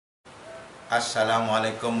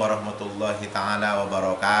Assalamualaikum warahmatullahi ta'ala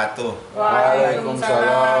wabarakatuh.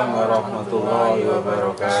 Waalaikumsalam warahmatullahi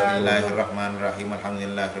wabarakatuh. Bismillahirrahmanirrahim.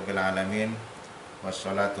 Alhamdulillahirabbil alamin.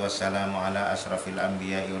 Wassalatu wassalamu ala asrafil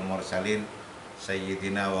anbiya'i wal mursalin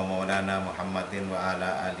sayyidina wa maulana Muhammadin wa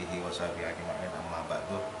ala alihi wa sahbihi ajma'in, amma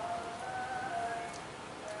ba'du.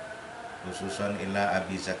 Khususan ila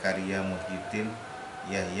Abu Zakaria Muhyiddin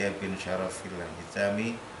Yahya bin Syarafil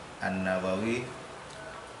Hizami an-Nawawi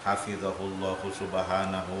hafizahullahu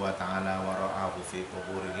subhanahu wa ta'ala wa ra'ahu fi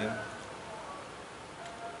quburihim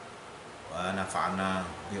wa nafa'na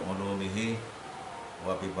bi ulumihi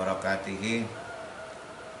wa bi barakatihi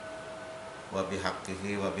wa bi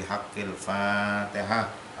haqqihi wa bi haqqil Fatihah.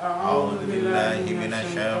 A'udzu billahi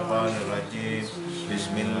minasyaitonir rajim.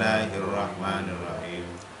 Bismillahirrahmanirrahim.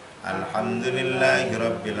 Alhamdulillahi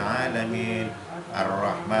rabbil alamin.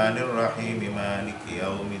 Ar-Rahmanir Rahim. Maliki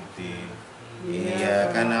yaumiddin.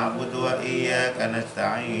 Iyyaka na'budu wa iyyaka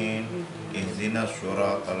nasta'in. Ihdinas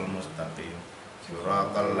siratal mustaqim.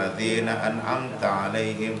 Siratal ladzina an'amta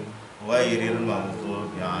 'alaihim ghairil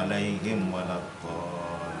maghdubi 'alaihim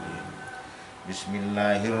waladdallin.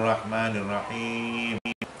 Bismillahirrahmanirrahim.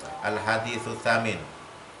 Al-haditsu tsamin.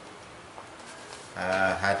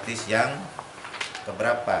 Hadis yang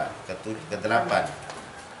keberapa? Ke-8.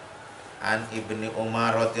 An Ibni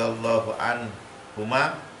Umar radhiyallahu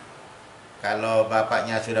anhuma. Kalau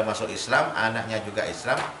bapaknya sudah masuk Islam, anaknya juga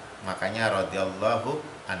Islam, makanya radhiyallahu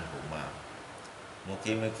anhuma.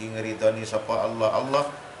 Mugi-mugi ngridoni sapa Allah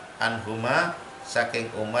anhuma saking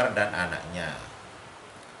Umar dan anaknya.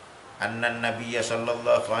 Annan Nabiyya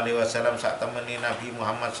sallallahu alaihi wasallam sak temeni Nabi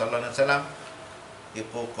Muhammad sallallahu alaihi wasallam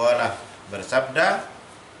iku qala bersabda,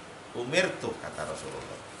 umirtu, kata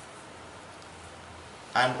Rasulullah,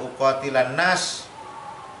 an uqatilan nas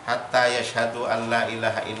hatta yashhadu an la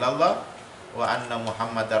ilaha illallah wa anna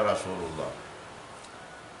muhammadar rasulullah.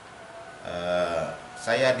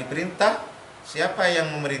 Saya diperintah. Siapa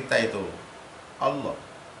yang memerintah itu? Allah.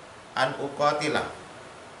 An uqatilah,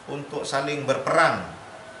 untuk saling berperang,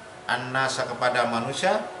 an-nasa, kepada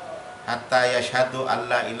manusia, hatta yashhadu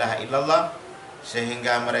an la ilaha illallah,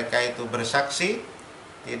 sehingga mereka itu bersaksi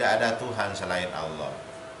tidak ada Tuhan selain Allah.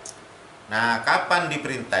 Nah, kapan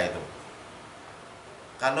diperintah itu?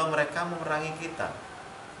 Kalau mereka memerangi kita,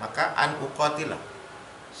 maka an uqatilah,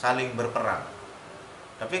 saling berperang.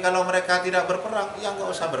 Tapi kalau mereka tidak berperang, ya nggak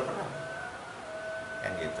usah berperang,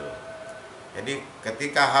 kan gitu. Jadi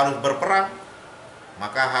ketika harus berperang,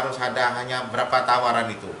 maka harus ada hanya berapa tawaran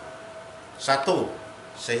itu. Satu,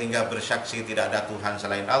 sehingga bersaksi tidak ada Tuhan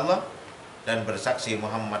selain Allah dan bersaksi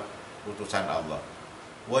Muhammad utusan Allah.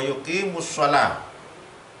 Wa yuqimus shalah,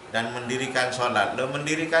 dan mendirikan sholat. Lo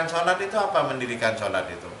mendirikan sholat itu apa? Mendirikan sholat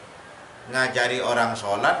itu ngajari orang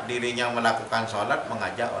sholat, dirinya melakukan sholat,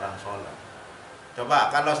 mengajak orang sholat.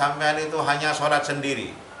 Coba kalau sampean itu hanya sholat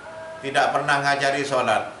sendiri, tidak pernah ngajari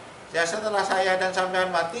sholat, ya setelah saya dan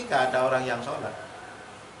sampean mati gak ada orang yang sholat.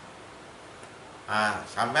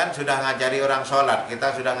 Sampean sudah ngajari orang sholat,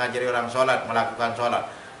 kita sudah ngajari orang sholat, melakukan sholat,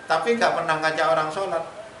 tapi gak pernah ngajak orang sholat.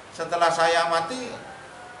 Setelah saya mati,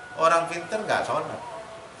 orang pinter gak sholat,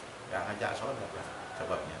 gak ngajak sholat lah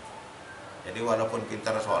sebabnya. Jadi walaupun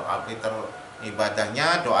pinter sholat, pinter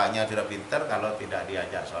ibadahnya, doanya sudah pinter, kalau tidak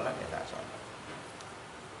diajak sholat ya gak sholat.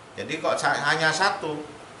 Jadi kok hanya satu,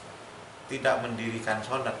 tidak mendirikan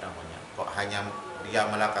sholat namanya. Kok hanya dia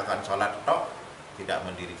melakukan sholat tok, tidak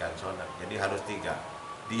mendirikan sholat. Jadi harus tiga.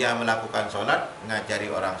 Dia melakukan sholat, ngajari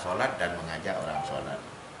orang sholat, dan mengajak orang sholat.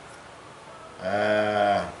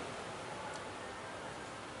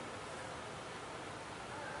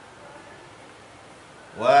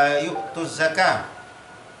 Wa yu'tuz zakah,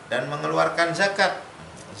 dan mengeluarkan zakat.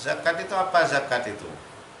 Zakat itu apa?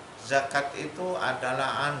 Zakat itu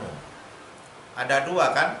adalah ada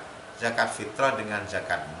dua kan, zakat fitrah dengan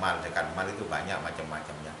zakat mal. Zakat mal itu banyak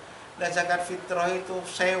macam-macamnya. Dan zakat fitrah itu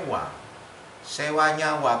sewa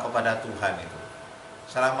nyawa kepada Tuhan itu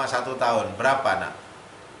selama 1 tahun. Berapa nak?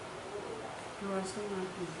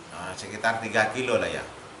 Sekitar 3 kilo lah ya,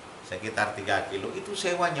 sekitar 3 kilo. Itu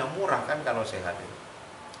sewanya murah kan kalau sehat itu,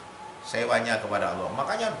 sewanya kepada Allah.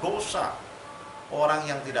 Makanya dosa orang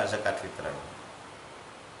yang tidak zakat fitrah.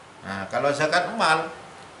 Nah, kalau zakat mal,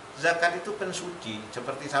 zakat itu pensuci.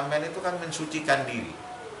 Seperti sampean itu kan mensucikan diri,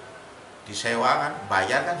 disewakan,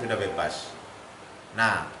 bayar kan sudah bebas.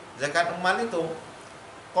 Nah, zakat mal itu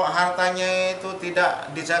kok hartanya itu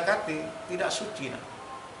tidak dizakati, tidak suci, nah,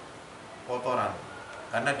 kotoran.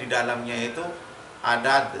 Karena di dalamnya itu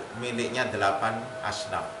ada miliknya 8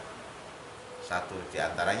 asnaf. Satu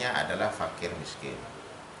diantaranya adalah fakir miskin.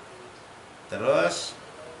 Terus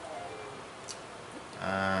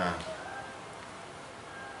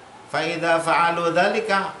Fa idza fa'alu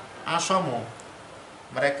dzalika asamu.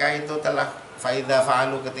 Mereka itu telah fa idza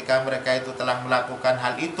fa'alu, ketika mereka itu telah melakukan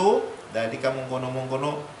hal itu, dzalika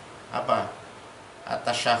mengkono-mengkono apa?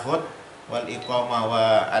 At-tasyahhud wal iqamah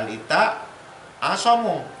wa al-ita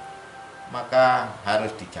asamu, maka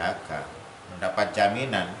harus dijaga, mendapat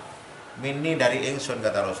jaminan minni dari ingsun,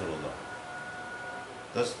 kata Rasulullah.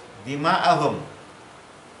 Terus dima'ahum,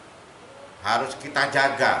 harus kita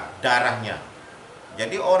jaga darahnya.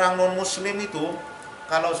 Jadi orang non muslim itu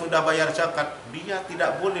kalau sudah bayar zakat, dia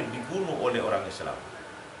tidak boleh dibunuh oleh orang Islam.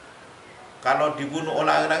 Kalau dibunuh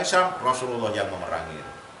oleh orang Islam, Rasulullah yang memerangi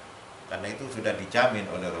itu. Karena itu sudah dijamin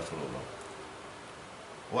oleh Rasulullah.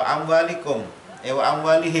 Wa amwalikum wa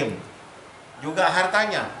amwalihim, juga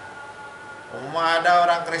hartanya. Ada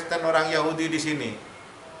orang Kristen, orang Yahudi di sini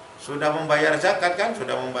sudah membayar zakat kan,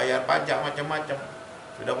 sudah membayar pajak macam-macam,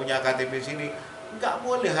 sudah punya KTP sini, nggak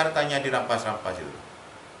boleh hartanya dirampas-rampas itu.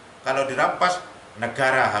 Kalau dirampas,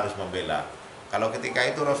 negara harus membela. Kalau ketika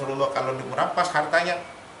itu Rasulullah kalau merampas hartanya,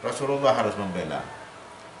 Rasulullah harus membela.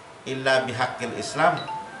 Illa bihaqqil Islam,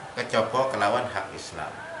 kecoba kelawan hak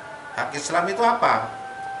Islam. Hak Islam itu apa?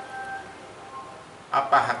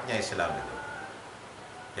 Apa haknya Islam itu?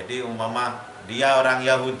 Jadi umpama dia orang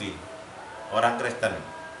Yahudi, orang Kristen,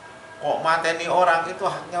 kok mateni orang, itu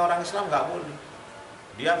haknya orang Islam, nggak boleh.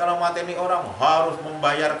 Dia kalau mateni orang harus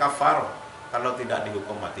membayar kafar, kalau tidak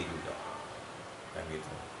dihukum mati juga. Dan gitu.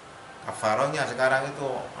 Kafarohnya sekarang itu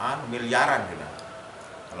miliaran gitu,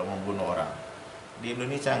 kalau membunuh orang. Di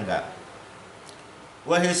Indonesia enggak.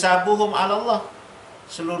 Wa hisabuhum 'ala Allah,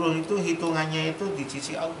 seluruh itu hitungannya itu di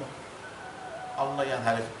sisi Allah. Allah yang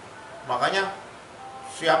harus. Makanya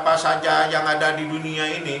siapa saja yang ada di dunia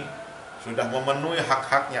ini sudah memenuhi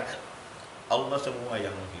hak-haknya, Allah semua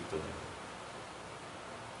yang menghitung.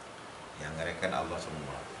 Yang ngerekan Allah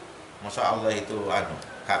semua. Masa Allah itu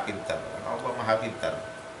hak pintar? Allah maha pintar.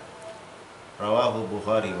 Rawahu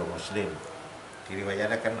Bukhari wa Muslim,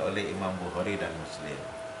 diriwayatkan oleh Imam Bukhari dan Muslim.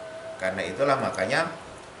 Karena itulah makanya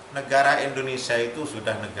negara Indonesia itu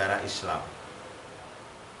sudah negara Islam.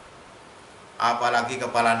 Apalagi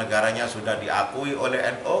kepala negaranya sudah diakui oleh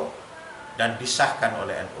NU dan disahkan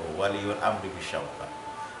oleh NU, waliyul amri bisyauqah.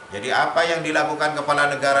 Jadi apa yang dilakukan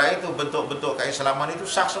kepala negara itu, bentuk-bentuk keislaman itu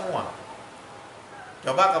sah semua.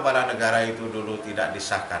 Coba kepala negara itu dulu tidak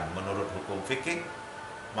disahkan menurut hukum fikih,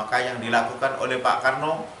 maka yang dilakukan oleh Pak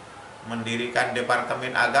Karno mendirikan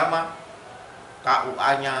Departemen Agama,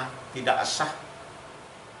 KUA-nya tidak sah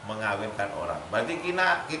mengawinkan orang. Berarti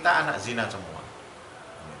kita anak zina semua.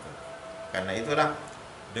 Karena itulah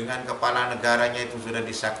dengan kepala negaranya itu sudah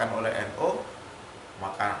disahkan oleh NU,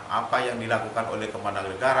 maka apa yang dilakukan oleh kepala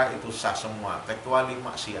negara itu sah semua, kecuali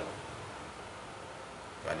maksiat.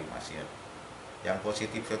 Kecuali maksiat. Yang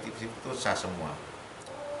positif itu sah semua.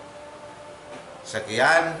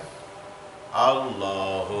 Sekian.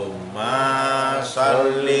 Allahumma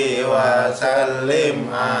salli wa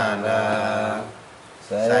sallim ala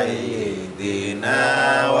Sayyidina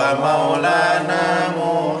wa maulana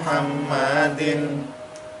Muhammadin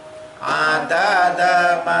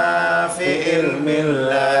adada ma fi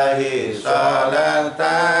ilmillahi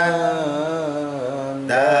salatan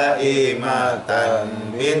daimatan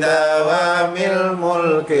bidawamil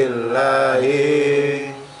mulkillahi.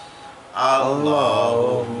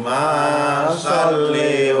 Allahumma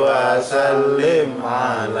salli wa sallim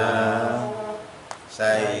ala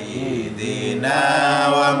Sayyidina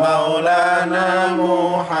wa maulana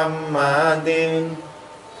Muhammadin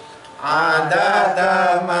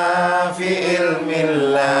adada ma fi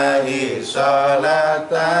ilmillahi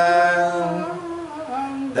salatan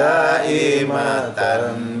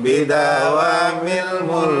daimatan bidawamil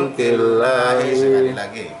mulkillahi. Sekali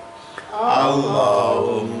lagi.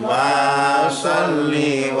 Allahumma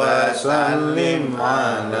salli wa sallim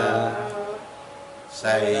ala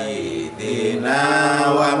Sayyidina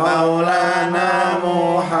wa maulana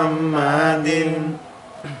Muhammadin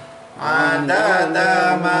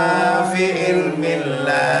adada ma fi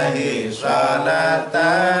ilmillahi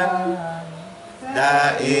salatan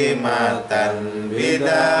daimatan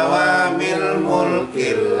bidawamil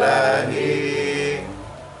mulkillahi.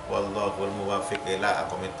 Wallahul muwaffiq ila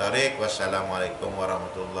aqwamit thariq. Wassalamualaikum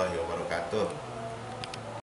warahmatullahi wabarakatuh.